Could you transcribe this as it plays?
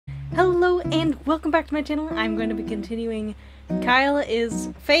Hello and welcome back to my channel. I'm going to be continuing Kyle is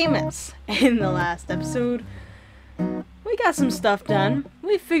Famous. In the last episode, we got some stuff done.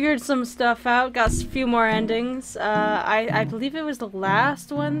 We figured some stuff out, got a few more endings. I believe it was the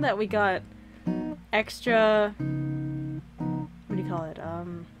last one that we got extra, what do you call it,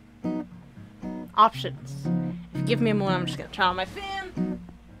 options. If you give me a moment, I'm just going to turn on my fan.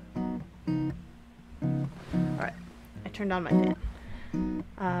 Alright, I turned on my fan.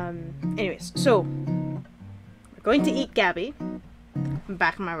 Anyways, so we're going to eat Gabby. I'm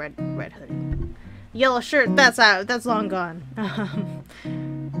back in my red hoodie. Yellow shirt, that's out. That's long gone.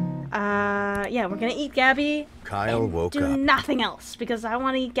 Yeah, we're gonna eat Gabby. Kyle woke do up. Nothing else because I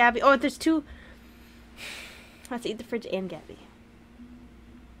want to eat Gabby. Oh, there's two. Let's eat the fridge and Gabby.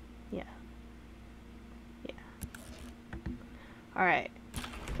 Yeah. Yeah. All right.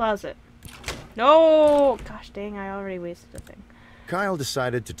 Closet. No. Gosh dang! I already wasted a thing. Kyle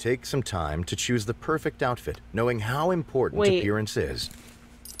decided to take some time to choose the perfect outfit, knowing how important appearance is.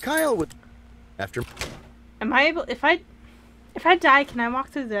 Kyle would, after. Am I able? If I die, can I walk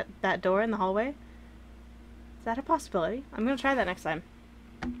through that door in the hallway? Is that a possibility? I'm gonna try that next time.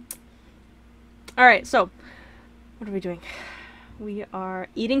 All right. So, what are we doing? We are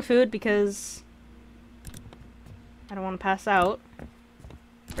eating food because I don't want to pass out.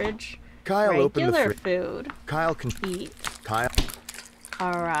 Fridge. Kyle opened the regular food. Kyle can eat. Kyle.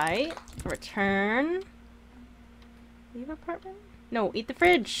 Alright. Return. Leave apartment? No, eat the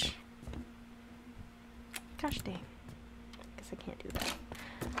fridge. Gosh dang. Guess I can't do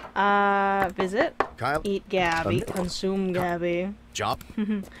that. Visit. Kyle. Eat Gabby. Consume Gabby. Job.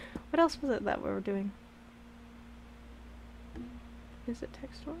 What else was it that we were doing? Visit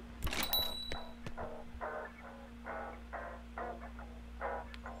text store?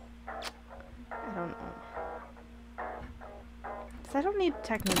 I don't know. I don't need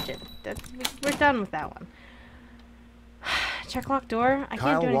technology. We're done with that one. Check lock door. I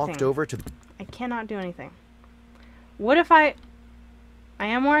can't do anything. Kyle walked over to. I cannot do anything. What if I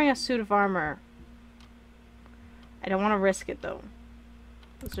am wearing a suit of armor. I don't want to risk it though.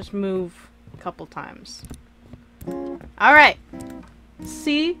 Let's just move a couple times. All right.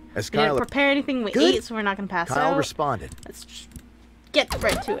 See, we didn't prepare anything we eat, so we're not gonna pass out. Kyle responded. Let's just get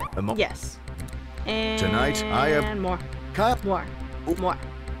right to it. Yes. And tonight I am more. Kyle. More. More.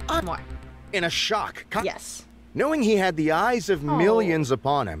 More. In a shock. Yes. Knowing he had the eyes of millions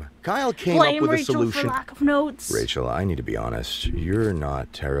upon him, Kyle came up with a solution. For lack of notes. Rachel, I need to be honest. You're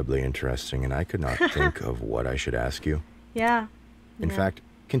not terribly interesting, and I could not think of what I should ask you. Yeah. In fact,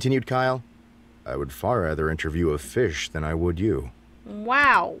 continued Kyle, I would far rather interview a fish than I would you.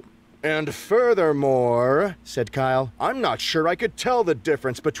 Wow. And furthermore, said Kyle, I'm not sure I could tell the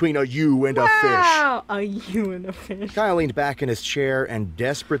difference between a you and a fish. Wow, a you and a fish. Kyle leaned back in his chair and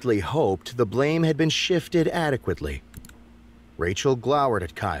desperately hoped the blame had been shifted adequately. Rachel glowered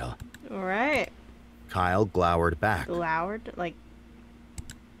at Kyle. All right. Kyle glowered back. Glowered? Like...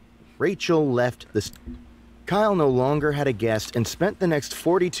 Rachel left the... Kyle no longer had a guest and spent the next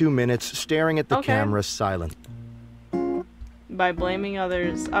 42 minutes staring at the camera silent. By blaming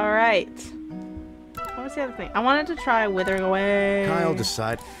others. Alright. What was the other thing? I wanted to try withering away. Kyle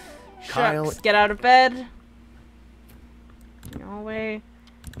decided. Shucks, get out of bed. No way.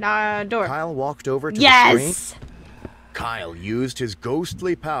 Nah, door. Kyle walked over to the screen. Kyle used his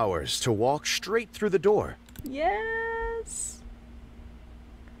ghostly powers to walk straight through the door. Yes.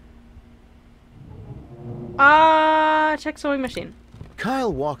 Check sewing machine.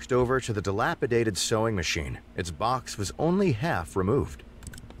 Kyle walked over to the dilapidated sewing machine. Its box was only half removed.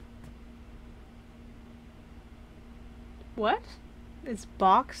 What? Its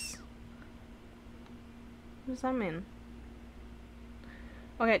box? What does that mean?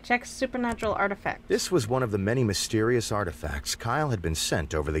 Okay, check supernatural artifact. This was one of the many mysterious artifacts Kyle had been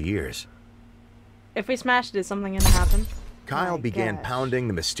sent over the years. If we smashed it, is something gonna happen? Kyle began pounding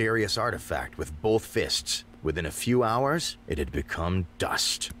the mysterious artifact with both fists. Within a few hours, it had become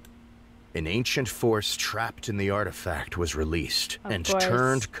dust. An ancient force trapped in the artifact was released and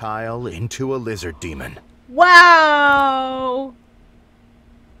turned Kyle into a lizard demon. Wow!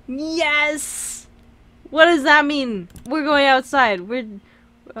 Yes! What does that mean? We're going outside. We're...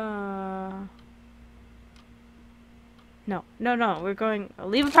 No. We're going...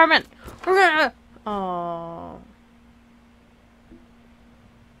 Leave apartment! We're gonna... Oh...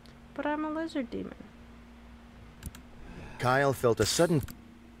 But I'm a lizard demon. Kyle felt a sudden...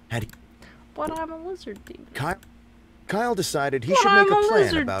 But I'm a lizard demon. Kyle decided he should make a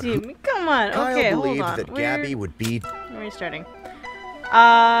plan about who... Come on, Kyle okay, believed hold on. that Gabby would be... Restarting.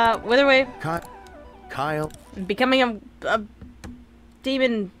 Wither away. Kyle... Becoming a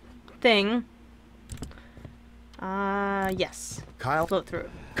demon thing. Yes. Kyle, Float through.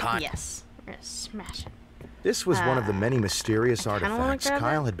 Kyle. Yes. We're gonna smash it. This was one of the many mysterious wanna artifacts grab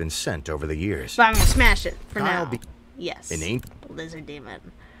Kyle it. had been sent over the years. But I'm gonna smash it for Kyle now. be- Yes. An ain't Lizard demon.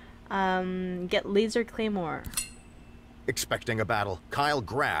 Get laser claymore. expecting a battle. Kyle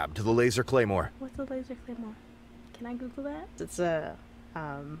grabbed the laser claymore. What's a laser claymore? Can I Google that? It's a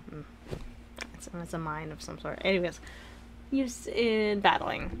it's a mine of some sort. Anyways, used in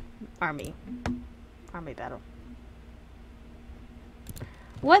battling army battle.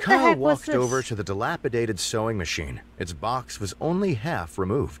 What the Kyle heck was walked this? over to the dilapidated sewing machine. Its box was only half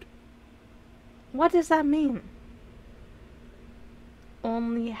removed. What does that mean?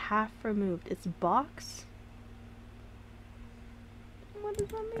 Only half removed. Its box? What does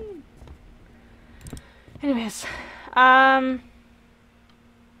that mean? Anyways,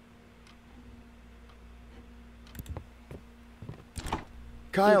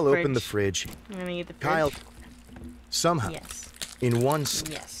 Kyle Eat opened the fridge. fridge. I'm gonna eat the fridge. Kyle, somehow, Yes. in one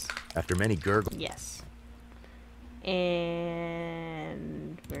Yes. after many gurgles, Yes.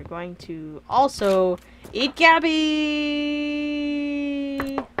 And we're going to also eat Gabby!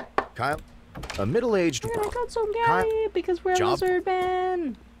 Kyle, a middle-aged We're gonna cut some Kyle- Gabby because we're Job- lizard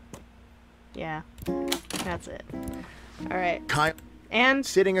man! Yeah. That's it. Alright. Kyle, And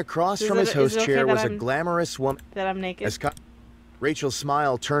sitting across Is from it- his is host it okay chair that was a I'm- glamorous woman. that I'm naked. As Rachel's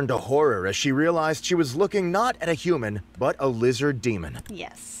smile turned to horror as she realized she was looking not at a human, but a lizard demon.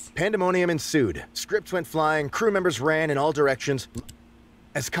 Yes. Pandemonium ensued. Scripts went flying, crew members ran in all directions.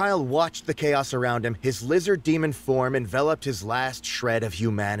 As Kyle watched the chaos around him, his lizard demon form enveloped his last shred of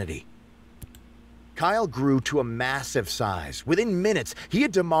humanity. Kyle grew to a massive size. Within minutes, he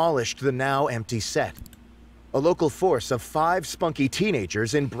had demolished the now empty set. A local force of 5 spunky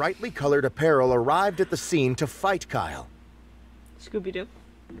teenagers in brightly colored apparel arrived at the scene to fight Kyle. Scooby-Doo.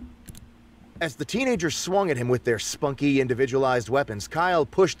 As the teenagers swung at him with their spunky, individualized weapons, Kyle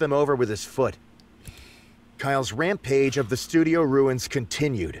pushed them over with his foot. Kyle's rampage of the studio ruins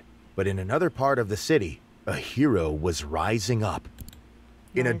continued, but in another part of the city, a hero was rising up.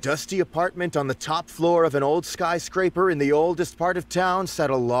 In a Nice. dusty apartment on the top floor of an old skyscraper in the oldest part of town sat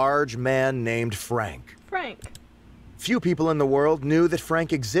a large man named Frank. Frank. Few people in the world knew that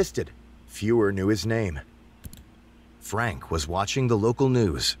Frank existed. Fewer knew his name. Frank was watching the local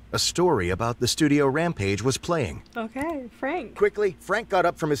news. A story about the studio rampage was playing. Okay, Frank. Quickly, Frank got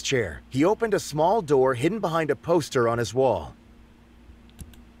up from his chair. He opened a small door hidden behind a poster on his wall.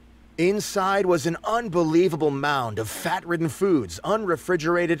 Inside was an unbelievable mound of fat-ridden foods,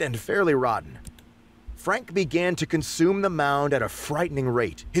 unrefrigerated and fairly rotten. Frank began to consume the mound at a frightening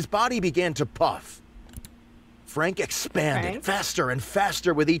rate. His body began to puff. Frank expanded Frank? faster and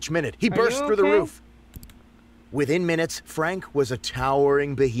faster with each minute. He Are burst you through the okay? roof. Within minutes, Frank was a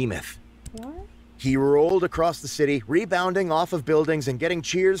towering behemoth. What? He rolled across the city, rebounding off of buildings and getting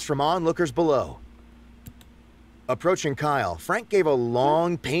cheers from onlookers below. Approaching Kyle, Frank gave a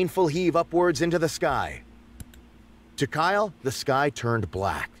long, painful heave upwards into the sky. To Kyle, the sky turned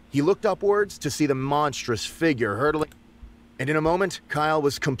black. He looked upwards to see the monstrous figure hurtling. And in a moment, Kyle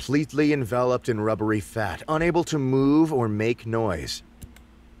was completely enveloped in rubbery fat, unable to move or make noise.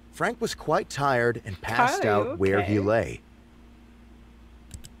 Frank was quite tired and passed Kyle, are you out where he okay? lay.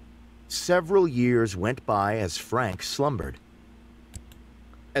 Several years went by as Frank slumbered.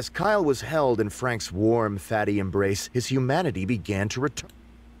 As Kyle was held in Frank's warm, fatty embrace, his humanity began to return.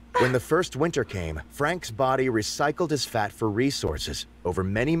 When the first winter came, Frank's body recycled his fat for resources. Over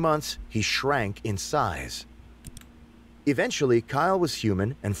many months, he shrank in size. Eventually, Kyle was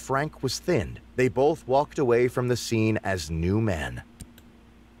human and Frank was thinned. They both walked away from the scene as new men.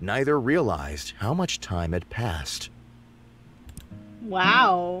 Neither realized how much time had passed.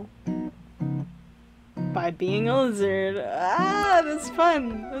 Wow. By being a lizard. Ah, that's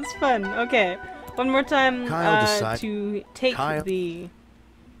fun. That's fun. Okay. One more time Kyle decide- to take Kyle- the...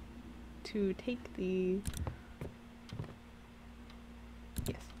 To take the...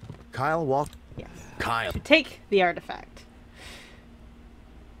 Yes. Kyle walked. Yes. Kyle, To take the artifact.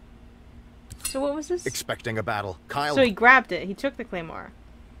 So what was this? expecting a battle. Kyle, So he grabbed it. He took the claymore.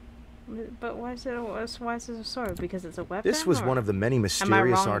 But why is it a sword? Because it's a weapon? this was or- one of the many wrong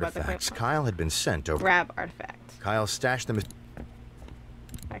mysterious about the artifacts claymore? Kyle had been sent over. Grab artifact. Kyle stashed them.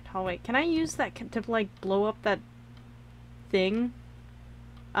 Artifact hallway. Can I use that to like blow up that thing?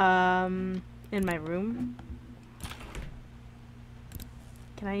 In my room?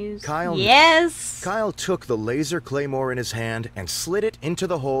 Can I use... Kyle- Yes! Kyle took the laser claymore in his hand and slid it into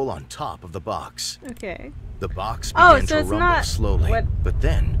the hole on top of the box. Okay. The box Oh, began so to it's rumble not slowly, what but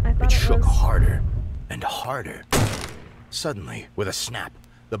then I thought it it shook was. harder and harder. Suddenly, with a snap,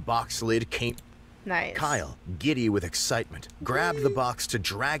 The box lid came. Nice. Kyle, giddy with excitement, grabbed the box to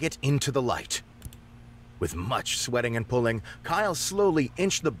drag it into the light. With much sweating and pulling, Kyle slowly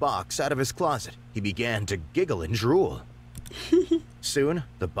inched the box out of his closet. He began to giggle and drool. Soon,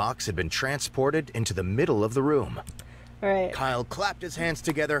 the box had been transported into the middle of the room. Right. Kyle clapped his hands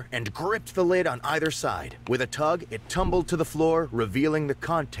together and gripped the lid on either side. With a tug, it tumbled to the floor, revealing the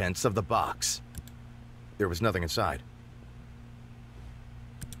contents of the box. There was nothing inside.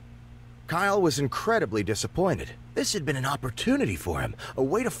 Kyle was incredibly disappointed. This had been an opportunity for him, a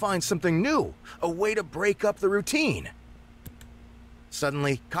way to find something new, a way to break up the routine.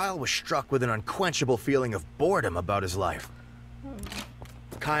 Suddenly, Kyle was struck with an unquenchable feeling of boredom about his life.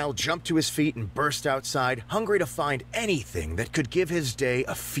 Kyle jumped to his feet and burst outside, hungry to find anything that could give his day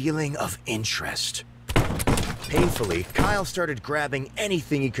a feeling of interest. Painfully, Kyle started grabbing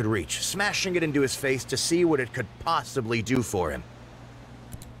anything he could reach, smashing it into his face to see what it could possibly do for him.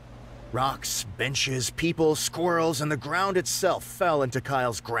 Rocks, benches, people, squirrels, and the ground itself fell into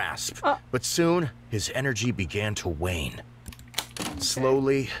Kyle's grasp. But soon, his energy began to wane.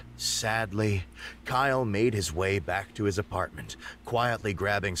 Slowly, sadly, Kyle made his way back to his apartment, quietly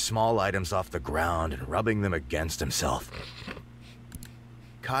grabbing small items off the ground and rubbing them against himself.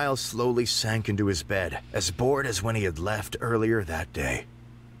 Kyle slowly sank into his bed, as bored as when he had left earlier that day.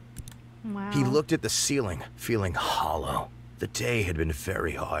 Wow. He looked at the ceiling, feeling hollow. The day had been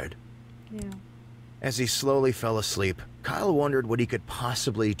very hard. Yeah. As he slowly fell asleep, Kyle wondered what he could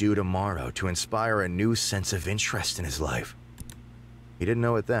possibly do tomorrow to inspire a new sense of interest in his life. He didn't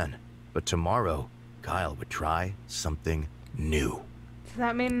know it then, but tomorrow, Kyle would try something new. Does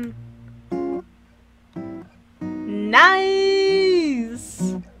that mean...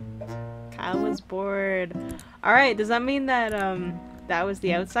 Nice! Kyle was bored. Alright, does that mean that, that was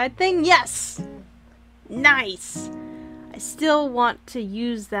the outside thing? Yes! Nice! I still want to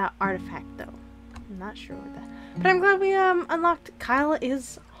use that artifact, though. I'm not sure what that... But I'm glad we, unlocked Kyle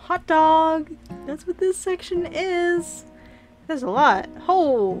is hot dog. That's what this section is. There's a lot.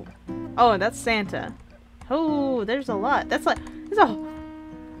 Oh! Oh, that's Santa. Oh, there's a lot. That's like... There's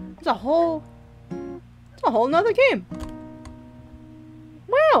a whole nother game.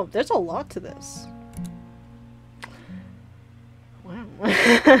 Wow, there's a lot to this.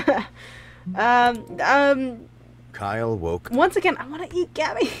 Wow. Kyle woke. Once again, I want to eat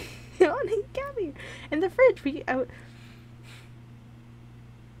Gabby. I want to eat Gabby in the fridge.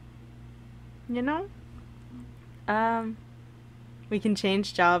 You know, we can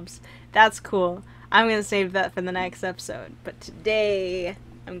change jobs. That's cool. I'm gonna save that for the next episode. But today,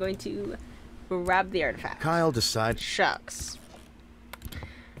 I'm going to grab the artifact. Kyle decided. Shucks.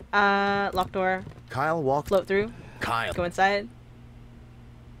 Lock door. Kyle walked. Float through. Kyle. Go inside.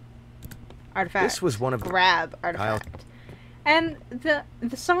 Artifact. This was one of. Grab artifact. Kyle. And the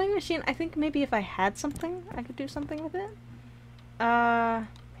sewing machine, I think maybe if I had something, I could do something with it.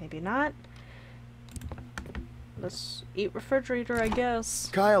 Maybe not. Let's eat refrigerator, I guess.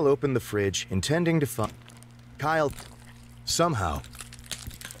 Kyle opened the fridge, intending to find. Kyle. Somehow.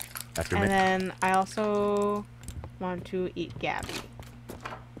 After and then I also want to eat Gabby.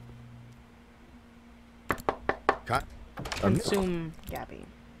 Consume Gabby.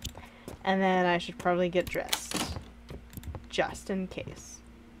 And then I should probably get dressed. Just in case.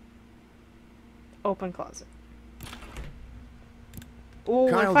 Open closet. Ooh,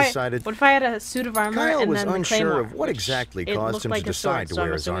 Kyle decided. What if I had a suit of armor Kyle and was then the unsure claymore, of what exactly caused him to decide to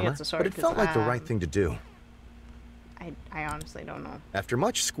wear his armor, but it felt like the right thing to do. I honestly don't know. After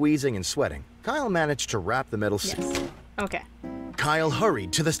much squeezing and sweating, Kyle managed to wrap the metal suit. Yes. Okay. Kyle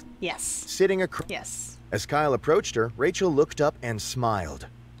hurried to the... Yes. Sitting across... Yes. As Kyle approached her, Rachel looked up and smiled.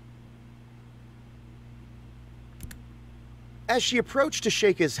 As she approached to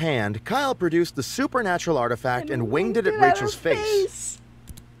shake his hand, Kyle produced the supernatural artifact and winged it at Rachel's face.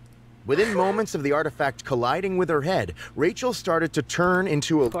 Within moments of the artifact colliding with her head, Rachel started to turn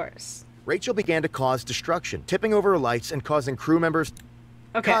into a... Of course. Rachel began to cause destruction, tipping over lights and causing crew members...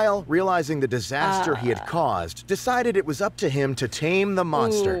 Okay. Kyle, realizing the disaster he had caused, decided it was up to him to tame the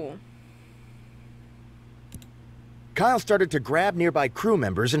monster. Ooh. Kyle started to grab nearby crew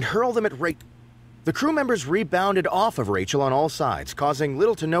members and hurl them at Rachel. The crew members rebounded off of Rachel on all sides, causing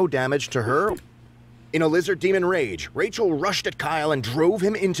little to no damage to her. In a lizard demon rage, Rachel rushed at Kyle and drove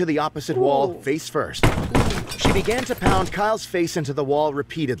him into the opposite wall, face first. She began to pound Kyle's face into the wall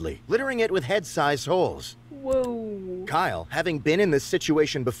repeatedly, littering it with head-sized holes. Whoa. Kyle, having been in this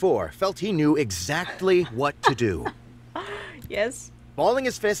situation before, felt he knew exactly what to do. Yes. Balling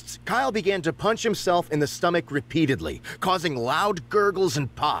his fists, Kyle began to punch himself in the stomach repeatedly, causing loud gurgles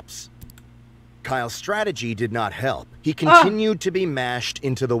and pops. Kyle's strategy did not help. He continued to be mashed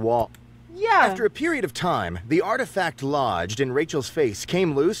into the wall. Yeah. After a period of time, the artifact lodged in Rachel's face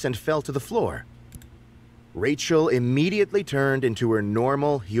came loose and fell to the floor. Rachel immediately turned into her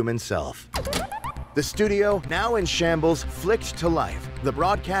normal human self. The studio, now in shambles, flicked to life. The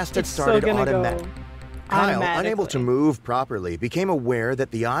broadcast had started automatically. Kyle, unable to move properly, became aware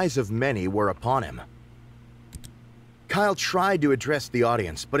that the eyes of many were upon him. Kyle tried to address the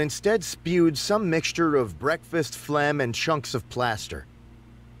audience, but instead spewed some mixture of breakfast phlegm and chunks of plaster.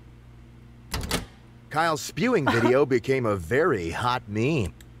 Kyle's spewing video became a very hot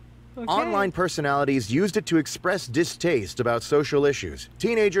meme. Okay. Online personalities used it to express distaste about social issues.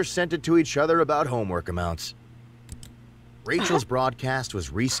 Teenagers sent it to each other about homework amounts. Rachel's broadcast was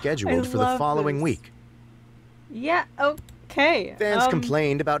rescheduled for the following week. Yeah, okay. Fans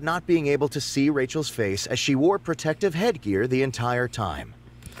complained about not being able to see Rachel's face as she wore protective headgear the entire time.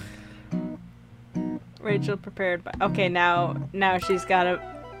 Rachel prepared by... Okay, now she's gotta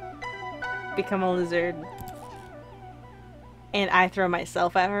become a lizard. And I throw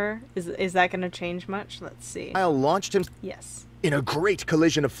myself at her. Is that gonna change much? Let's see. Kyle launched him. Yes. In a great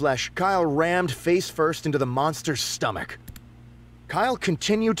collision of flesh, Kyle rammed face first into the monster's stomach. Kyle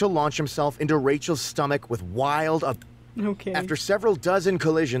continued to launch himself into Rachel's stomach with wild Okay. After several dozen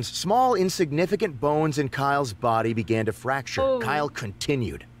collisions, small insignificant bones in Kyle's body began to fracture. Oh. Kyle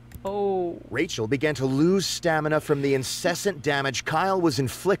continued. Oh. Rachel began to lose stamina from the incessant damage Kyle was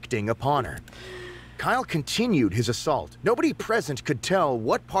inflicting upon her. Kyle continued his assault. Nobody present could tell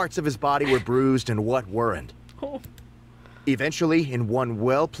what parts of his body were bruised and what weren't. Oh. Eventually, in one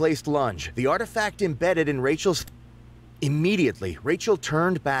well-placed lunge, the artifact embedded in Rachel's... Immediately, Rachel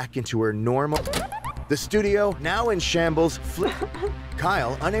turned back into her normal... The studio, now in shambles,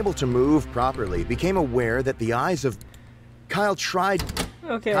 Kyle, unable to move properly, became aware that the eyes of... Kyle tried...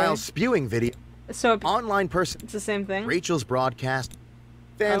 Okay. Kyle's spewing video... So... Online person... It's the same thing? Rachel's broadcast...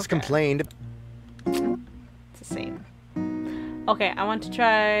 Fans complained... It's the same. Okay, I want to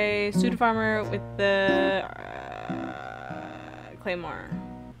try Pseudo Farmer with the... Claymore.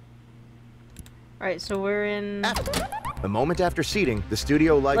 Alright, so we're in... A moment after seating, the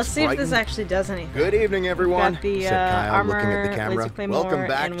studio lights Let's see if this actually does anything. Good evening, everyone, Got the, said Kyle, armor, looking at the camera. Claymore, Welcome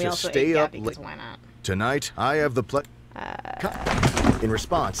back and we to also Stay Up Gabby, Late. why not? Tonight, I have the In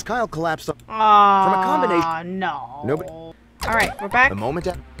response, Kyle collapsed from a combination... no. Nobody... Alright, we're back. A moment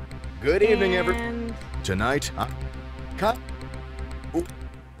after... Good evening, everyone. Tonight,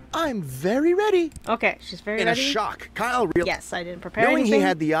 I'm very ready. Okay, she's very ready. In a shock, Kyle realized... Yes, I didn't prepare Knowing anything. he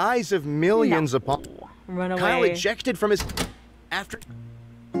had the eyes of millions upon... Run away. Kyle ejected from his... After...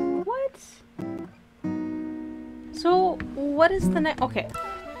 What? So, what is the next... Okay.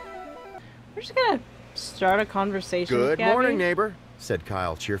 We're just gonna start a conversation with Good Gabby. morning, neighbor, said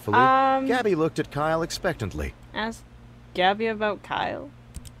Kyle cheerfully. Gabby looked at Kyle expectantly. Ask Gabby about Kyle.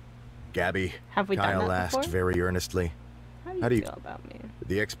 Gabby, Have we Kyle done that asked before? very earnestly. How do you feel about me?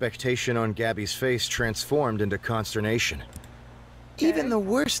 The expectation on Gabby's face transformed into consternation. Okay. Even the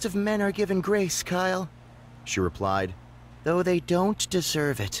worst of men are given grace, Kyle, she replied, though they don't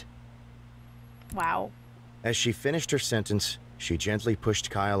deserve it. Wow. As she finished her sentence, she gently pushed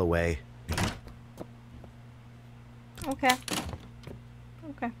Kyle away. Okay.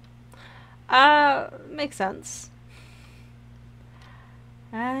 Okay. Makes sense.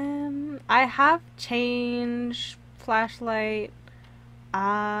 I have changed flashlight.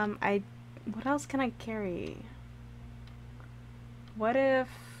 What else can I carry? What if...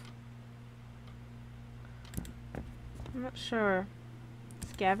 I'm not sure.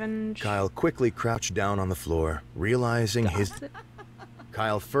 Scavenge. Kyle quickly crouched down on the floor, realizing his...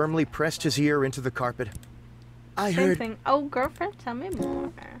 Kyle firmly pressed his ear into the carpet. I Same heard... thing. Oh, girlfriend, tell me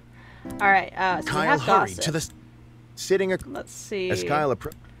more. Alright, so Kyle we have hurried gossip. to the... Sitting... Let's see. As Kyle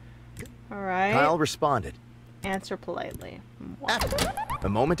approached... Alright. Kyle responded. Answer politely. A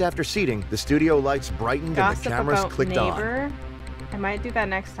moment after seating, the studio lights brightened Gossip and the cameras about clicked neighbor. on. I might do that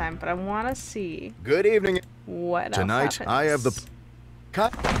next time, but I want to see Good evening. what Tonight, else I have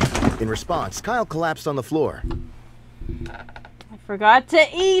the... In response, Kyle collapsed on the floor. I forgot to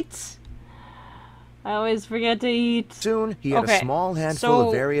eat! I always forget to eat. Soon, he had a small handful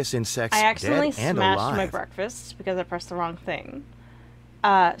of various insects, I accidentally dead and smashed alive. my breakfast because I pressed the wrong thing.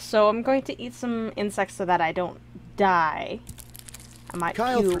 So I'm going to eat some insects so that I don't die. I might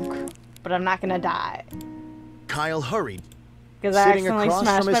puke, but I'm not gonna die. Kyle hurried, because I sitting accidentally across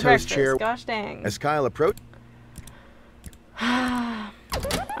smashed from his my host breakfast. chair. Gosh dang. As Kyle approached...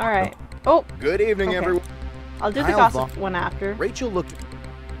 Alright. Oh! Good evening, everyone. I'll do the Kyle gossip one after. Rachel looked...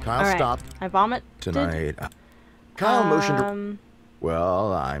 Kyle stopped. I vomit. Tonight. Kyle motioned...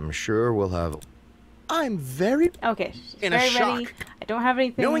 Well, I'm sure we'll have... I'm very Okay, she's in a very ready. shock. I don't have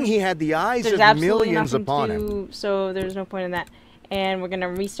anything. Knowing he had the eyes There's of absolutely millions nothing upon to him. do, so there's no point in that. And we're gonna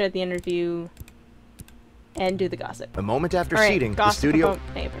restart the interview and do the gossip. A moment after All right, seating, the gossip studio.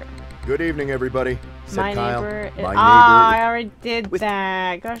 about neighbor. Good evening, everybody, said My Kyle. neighbor. My I already did With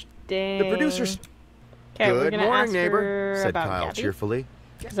that. Gosh dang. The producers. Okay, we're Good gonna morning, ask neighbor, her said about Kyle Gabby, cheerfully.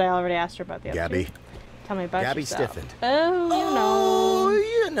 because I already asked her about the other Gabby. two. Tell me about Gabby yourself. stiffened. Oh,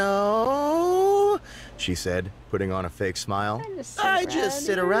 You know, she said, putting on a fake smile. I just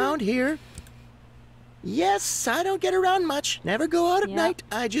sit around here. Yes, I don't get around much. Never go out at Yep. night.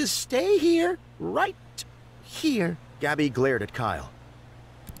 I just stay here, right here. Gabby glared at Kyle.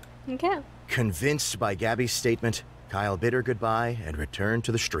 Okay. Convinced by Gabby's statement, Kyle bid her goodbye and returned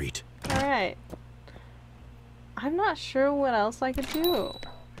to the street. All right. I'm not sure what else I could do.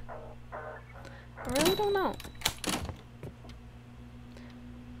 I really don't know.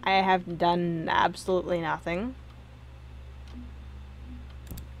 I have done absolutely nothing.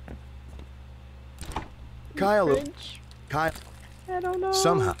 Kyle, Fridge? Kyle, I don't know.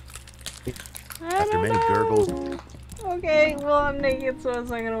 somehow, I after don't many know. gurgles, Okay, well I'm naked, so it's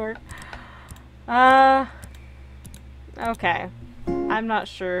not gonna work. Okay. I'm not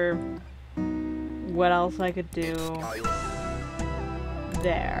sure what else I could do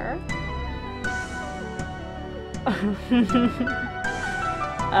there.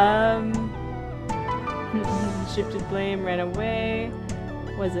 Shifted blame, ran away,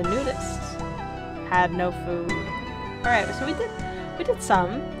 was a nudist, had no food. Alright, so we did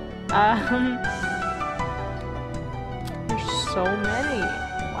some. There's so many.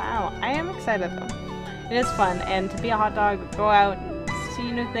 Wow, I am excited though. It is fun, and to be a hot dog, go out and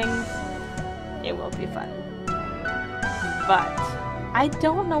see new things, it will be fun. But I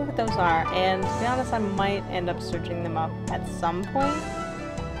don't know what those are, and to be honest, I might end up searching them up at some point.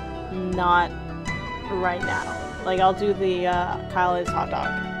 Not right now. Like, I'll do the Kylie's hot dog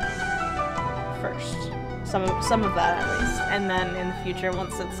first. Some of that at least. And then in the future,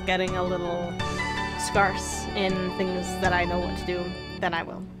 once it's getting a little scarce in things that I know what to do, then I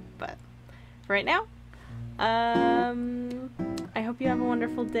will. But for right now, I hope you have a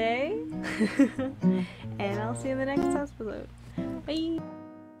wonderful day. And I'll see you in the next episode. Bye!